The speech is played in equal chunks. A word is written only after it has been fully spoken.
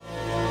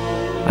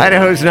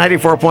Idaho's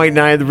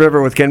 94.9 The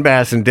River with Ken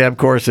Bass and Deb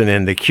Corson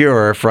and The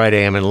Cure.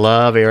 Friday, I'm in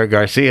love. Eric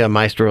Garcia,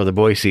 maestro of the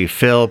Boise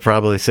Phil,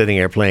 probably sitting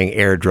there playing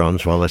air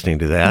drums while listening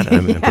to that.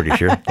 I'm pretty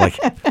sure.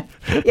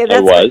 Yeah,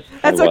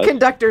 that's what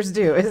conductors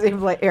do. Is they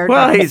play air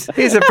drums.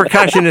 He's a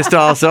percussionist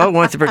also.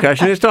 Once a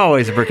percussionist,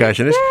 always a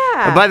percussionist.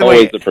 Yeah. By the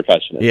Always way, a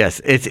percussionist. yes,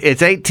 it's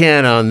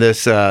 8:10 on the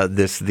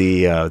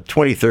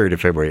 23rd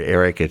of February.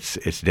 Eric,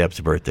 it's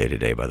Deb's birthday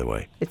today. By the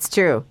way, It's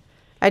true.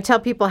 I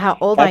tell people how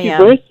old I Happy am.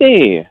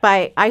 birthday.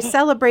 I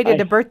celebrated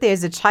a birthday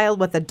as a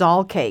child with a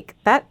doll cake.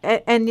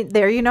 And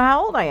there you know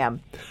how old I am.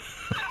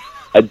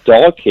 A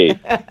doll cake.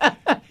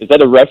 Is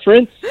that a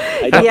reference?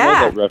 I don't know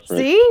that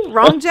reference. See?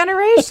 Wrong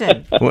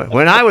generation.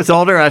 when I was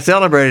older, I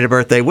celebrated a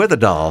birthday with a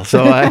doll.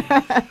 So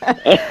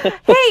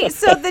Hey,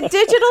 so the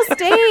digital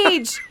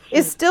stage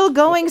is still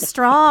going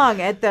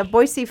strong at the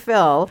Boise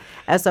Phil.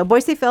 So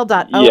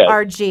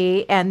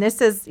boisephil.org. And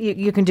this is,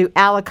 you can do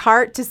a la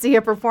carte to see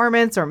a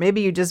performance, or maybe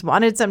you just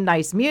wanted some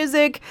nice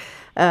music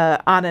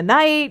on a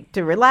night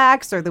to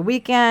relax or the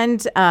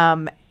weekend.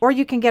 Or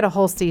you can get a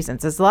whole season.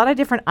 So there's a lot of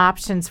different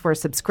options for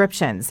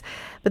subscriptions.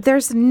 But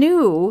there's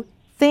new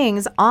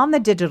things on the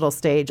digital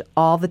stage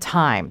all the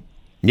time.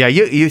 yeah,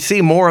 you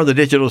see more of the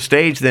digital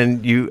stage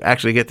than you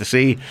actually get to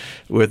see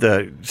with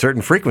a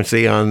certain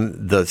frequency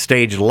on the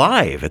stage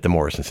live at the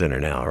Morrison Center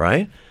now,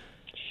 right?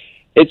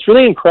 It's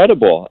really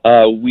incredible.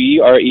 We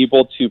are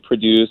able to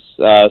produce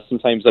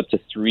sometimes up to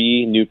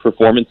 3 new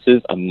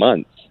performances a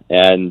month.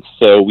 And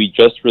so we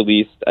just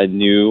released a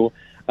new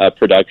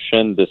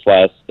production this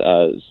last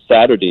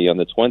Saturday on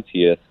the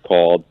 20th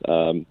called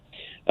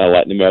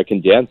Latin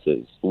American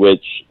Dances,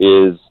 which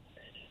is,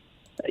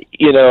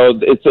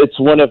 it's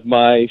one of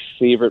my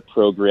favorite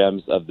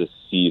programs of the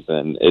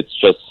season. It's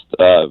just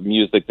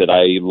music that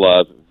I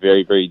love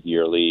very, very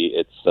dearly.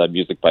 It's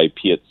music by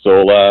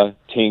Piazzolla,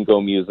 tango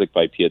music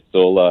by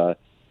Piazzolla,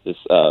 this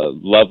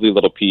lovely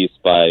little piece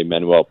by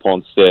Manuel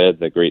Ponce,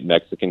 the great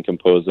Mexican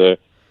composer.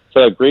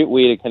 So a great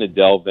way to kind of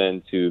delve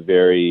into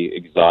very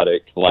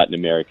exotic Latin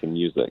American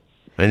music.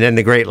 And then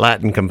the great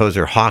Latin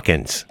composer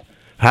Hawkins.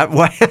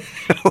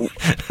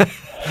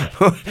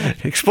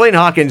 Explain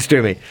Hawkins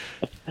to me.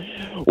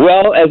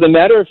 Well, as a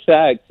matter of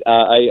fact,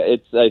 I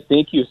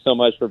thank you so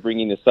much for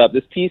bringing this up.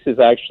 This piece is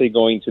actually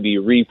going to be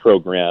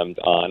reprogrammed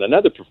on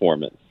another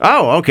performance.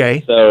 Oh,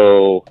 okay.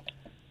 So,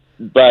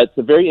 but it's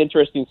a very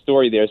interesting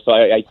story there. So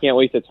I can't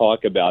wait to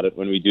talk about it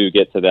when we do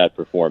get to that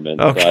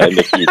performance in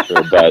the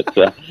future.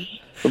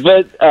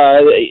 But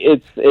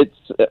it's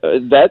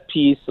that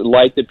piece,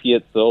 like the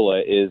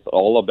Piazzolla, is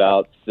all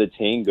about the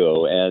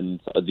tango and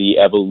the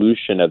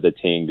evolution of the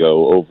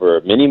tango over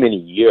many, many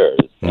years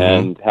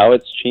and how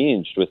it's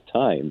changed with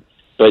time.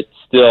 But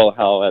still,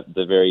 how at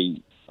the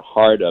very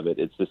heart of it,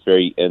 it's this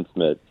very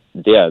intimate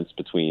dance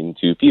between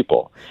two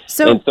people.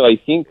 And so I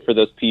think for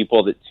those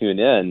people that tune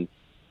in,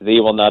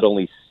 they will not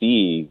only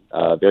see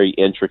very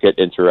intricate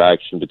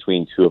interaction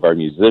between two of our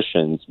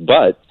musicians,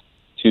 but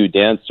two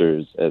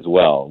dancers as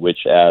well,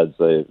 which adds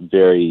a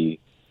very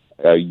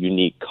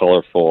unique,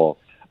 colorful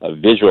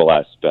visual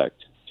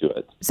aspect to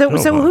it. So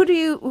who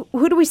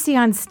do we see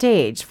on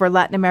stage for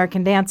Latin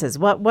American dances?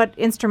 What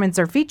instruments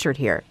are featured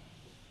here?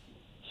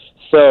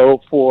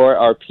 So for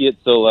our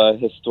Piazzolla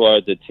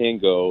Histoire de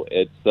Tango,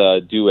 it's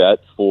a duet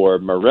for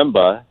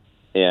marimba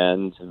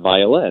and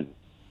violin.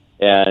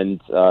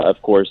 And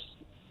of course,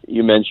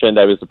 you mentioned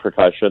I was a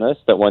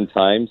percussionist at one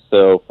time,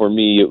 so for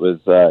me it was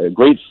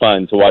great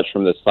fun to watch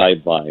from the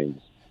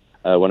sidelines.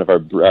 One of our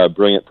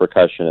brilliant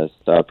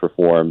percussionists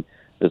perform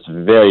this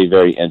very,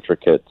 very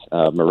intricate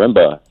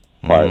marimba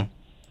part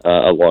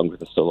along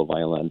with the solo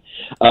violin.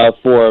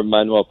 For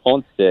Manuel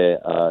Ponce,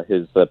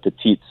 his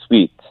Petite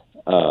Suite,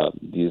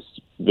 these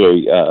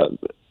very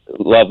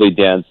lovely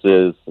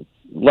dances,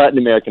 Latin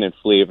American in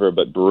flavor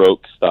but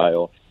Baroque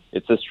style.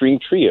 It's a string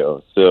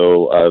trio,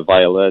 so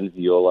violin,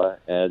 viola,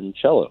 and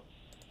cello.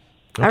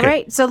 Okay. All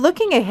right, so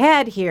looking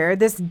ahead here,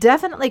 this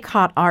definitely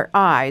caught our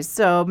eyes.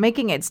 So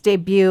making its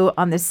debut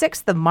on the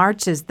 6th of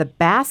March is the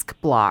Basque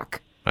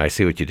Block. I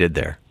see what you did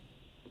there.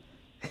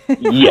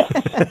 Yes.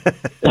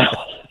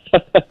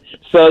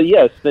 So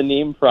yes, the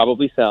name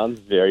probably sounds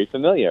very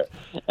familiar.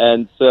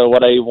 And so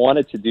what I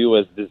wanted to do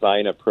was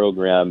design a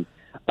program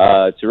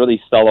to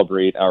really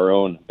celebrate our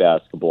own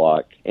Basque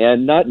Block.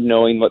 And not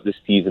knowing what the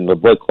season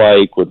would look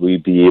like, would we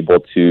be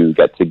able to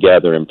get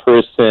together in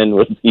person?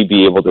 Would we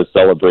be able to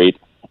celebrate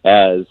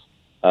as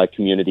a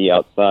community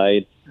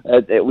outside?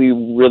 We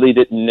really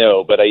didn't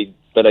know, but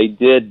I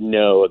did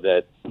know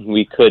that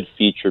we could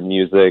feature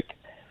music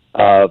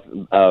of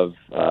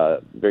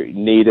very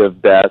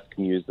native Basque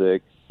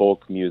music,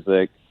 folk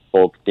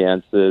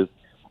dances,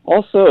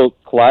 also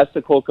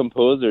classical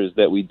composers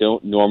that we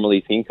don't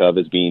normally think of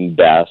as being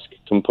Basque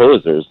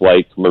composers,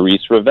 like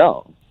Maurice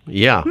Ravel.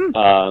 Yeah.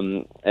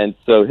 And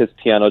so his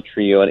piano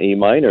trio in A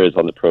minor is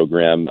on the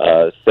program,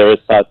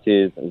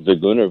 Sarasate's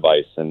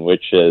Zigeunerweisen,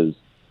 which is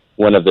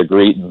one of the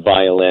great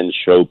violin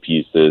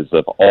showpieces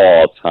of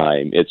all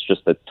time. It's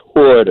just a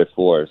tour de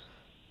force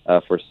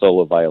for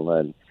solo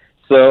violin.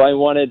 So I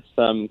wanted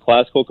some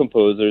classical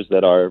composers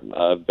that are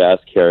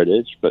Basque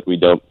heritage, but we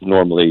don't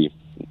normally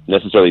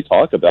necessarily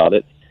talk about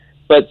it,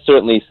 but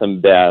certainly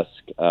some Basque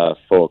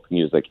folk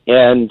music.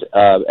 And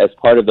as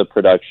part of the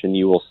production,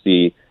 you will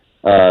see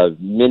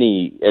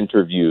many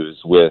interviews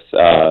with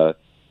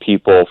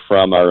people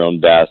from our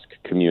own Basque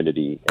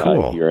community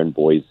here in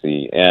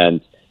Boise. And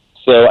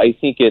so I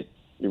think it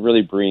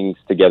really brings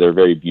together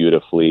very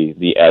beautifully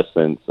the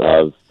essence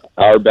of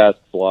our Basque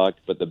bloc,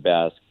 but the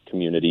Basque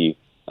community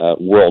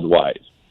worldwide.